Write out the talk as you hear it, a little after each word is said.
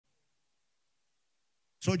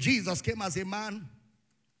So Jesus came as a man.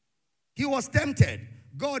 He was tempted.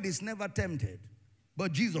 God is never tempted.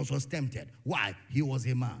 But Jesus was tempted. Why? He was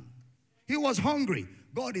a man. He was hungry.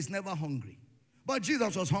 God is never hungry. But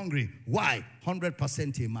Jesus was hungry. Why?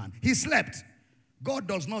 100% a man. He slept. God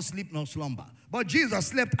does not sleep nor slumber. But Jesus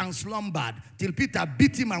slept and slumbered till Peter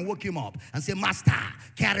beat him and woke him up and said, Master,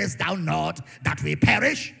 carest thou not that we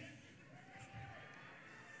perish?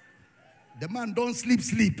 The man don't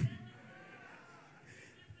sleep.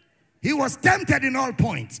 He was tempted in all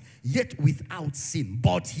points, yet without sin.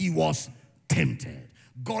 But he was tempted.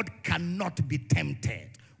 God cannot be tempted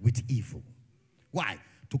with evil. Why?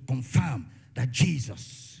 To confirm that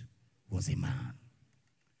Jesus was a man.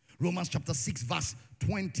 Romans chapter 6 verse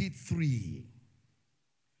 23.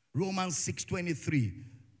 Romans 6:23.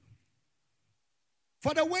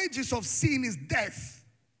 For the wages of sin is death.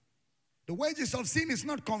 The wages of sin is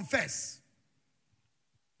not confess.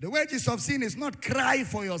 The wages of sin is not cry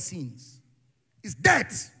for your sins. It's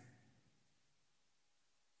death.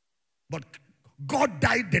 But God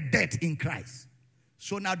died the death in Christ.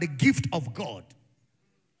 So now the gift of God,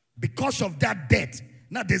 because of that death,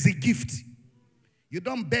 now there's a gift. You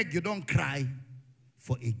don't beg, you don't cry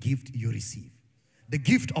for a gift you receive. The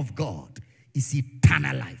gift of God is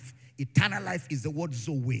eternal life. Eternal life is the word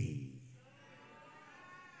Zoe.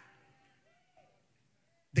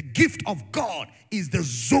 The gift of God is the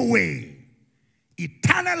Zoe.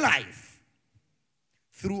 Eternal life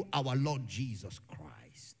through our Lord Jesus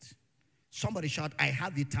Christ. Somebody shout, I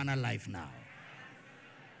have eternal life now.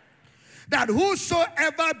 That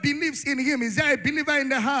whosoever believes in him, is there a believer in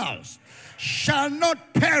the house, shall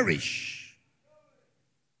not perish.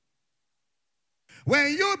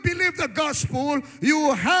 When you believe the gospel,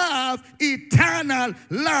 you have eternal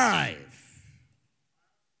life.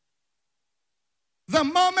 The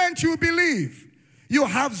moment you believe, you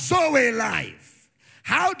have Zoe life.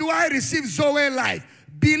 How do I receive Zoe life?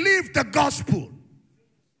 Believe the gospel.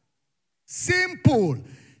 Simple.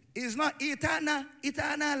 It's not eternal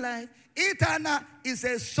life. Eternal is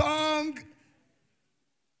a song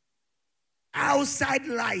outside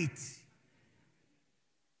light.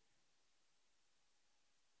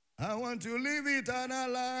 I want to live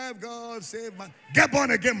eternal life. God save my... Get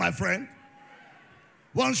born again, my friend.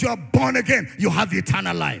 Once you are born again, you have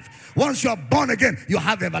eternal life. Once you are born again, you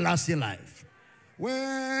have everlasting life.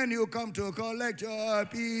 When you come to collect your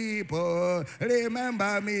people,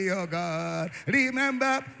 remember me, oh God.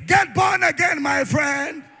 Remember, get born again, my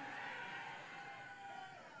friend.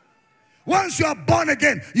 Once you are born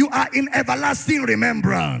again, you are in everlasting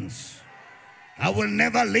remembrance. I will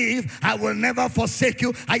never leave. I will never forsake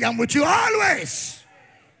you. I am with you always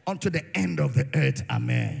unto the end of the earth.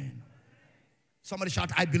 Amen. Somebody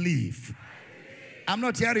shout, I believe. I'm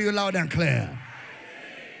not hearing you loud and clear.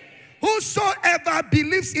 Whosoever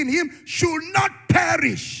believes in him should not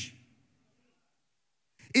perish.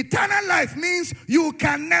 Eternal life means you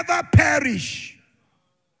can never perish.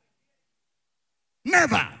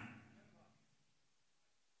 Never.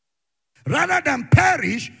 Rather than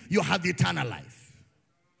perish, you have eternal life.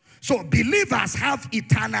 So believers have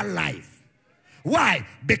eternal life. Why?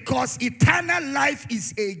 Because eternal life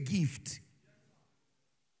is a gift.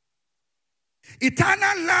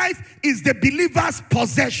 Eternal life is the believer's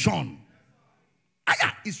possession.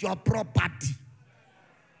 It's your property.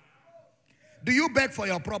 Do you beg for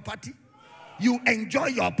your property? You enjoy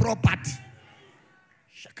your property.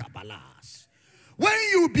 Shakabalas. When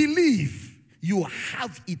you believe, you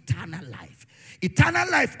have eternal life. Eternal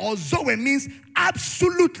life, or Zoe, means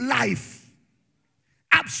absolute life.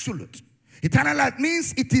 Absolute. Eternal life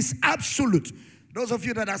means it is absolute. Those of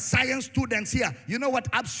you that are science students here, you know what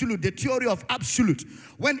absolute, the theory of absolute.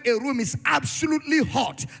 When a room is absolutely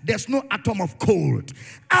hot, there's no atom of cold.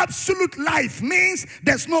 Absolute life means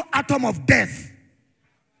there's no atom of death.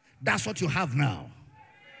 That's what you have now.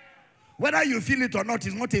 Whether you feel it or not,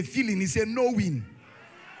 it's not a feeling, it's a knowing.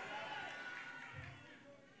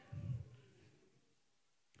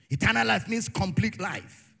 Eternal life means complete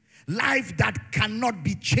life. Life that cannot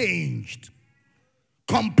be changed.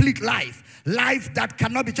 Complete life. Life that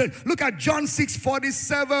cannot be changed. Look at John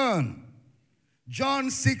 6:47. John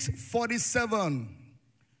 6:47.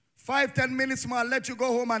 5-10 minutes more, I'll let you go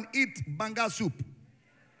home and eat banga soup.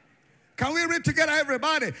 Can we read together,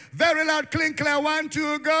 everybody? Very loud, clean, clear. 1,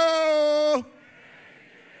 2, go.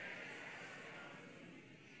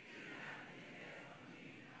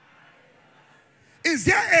 Is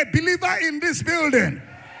there a believer in this building?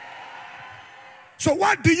 So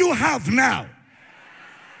what do you have now?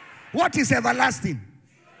 What is everlasting?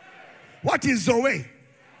 What is Zoe?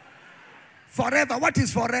 Forever. What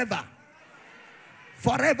is forever?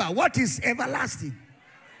 Forever. What is everlasting?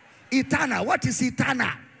 Eternal. What is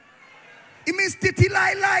eternal? It means titi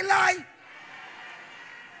lie.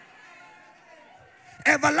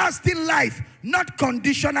 Everlasting life, not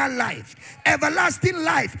conditional life. Everlasting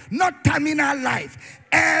life, not terminal life.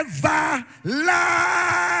 Everlasting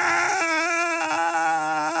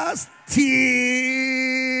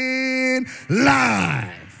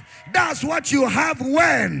life. That's what you have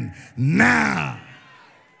when? Now.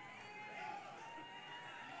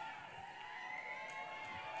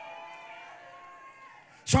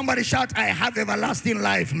 Somebody shout, I have everlasting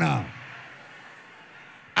life now.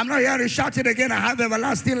 I'm not hearing you shout it again. I have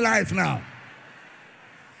everlasting life now.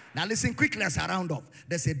 Now listen quickly as I round off.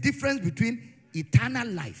 There's a difference between eternal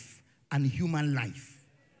life and human life.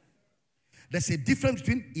 There's a difference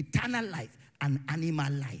between eternal life and animal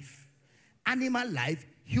life. Animal life,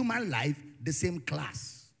 human life, the same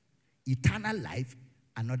class. Eternal life,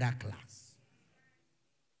 another class.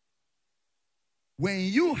 When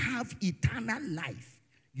you have eternal life,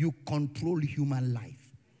 you control human life.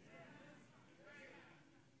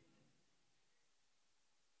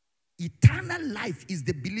 Eternal life is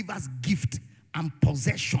the believer's gift and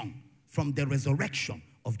possession from the resurrection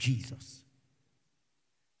of Jesus.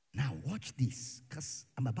 Now watch this, because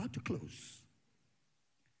I'm about to close.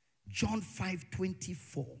 John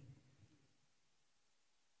 5:24.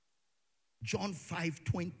 John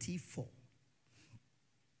 5:24.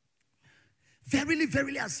 Verily,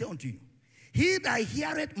 verily, I say unto you, he that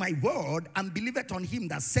heareth my word and believeth on him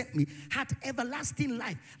that sent me hath everlasting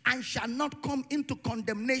life, and shall not come into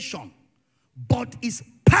condemnation, but is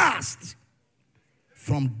passed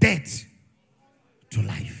from death to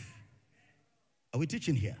life. Are we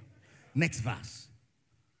teaching here? Next verse.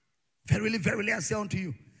 Verily, verily, I say unto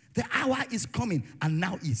you, the hour is coming, and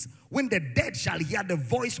now is, when the dead shall hear the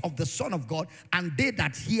voice of the Son of God, and they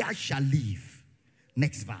that hear shall live.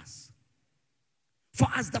 Next verse. For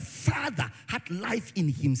as the Father hath life in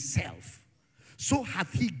himself, so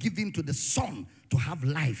hath he given to the Son to have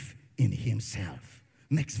life in himself.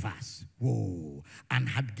 Next verse. Whoa. And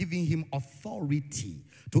had given him authority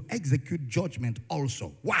to execute judgment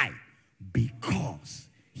also. Why? Because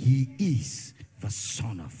he is the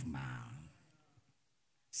Son of Man.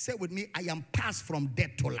 Say with me, I am passed from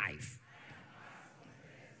death to life.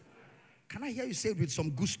 Can I hear you say it with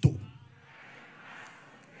some gusto?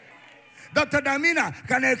 Dr. Damina,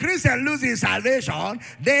 can a Christian lose his salvation?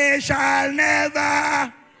 They shall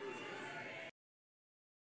never.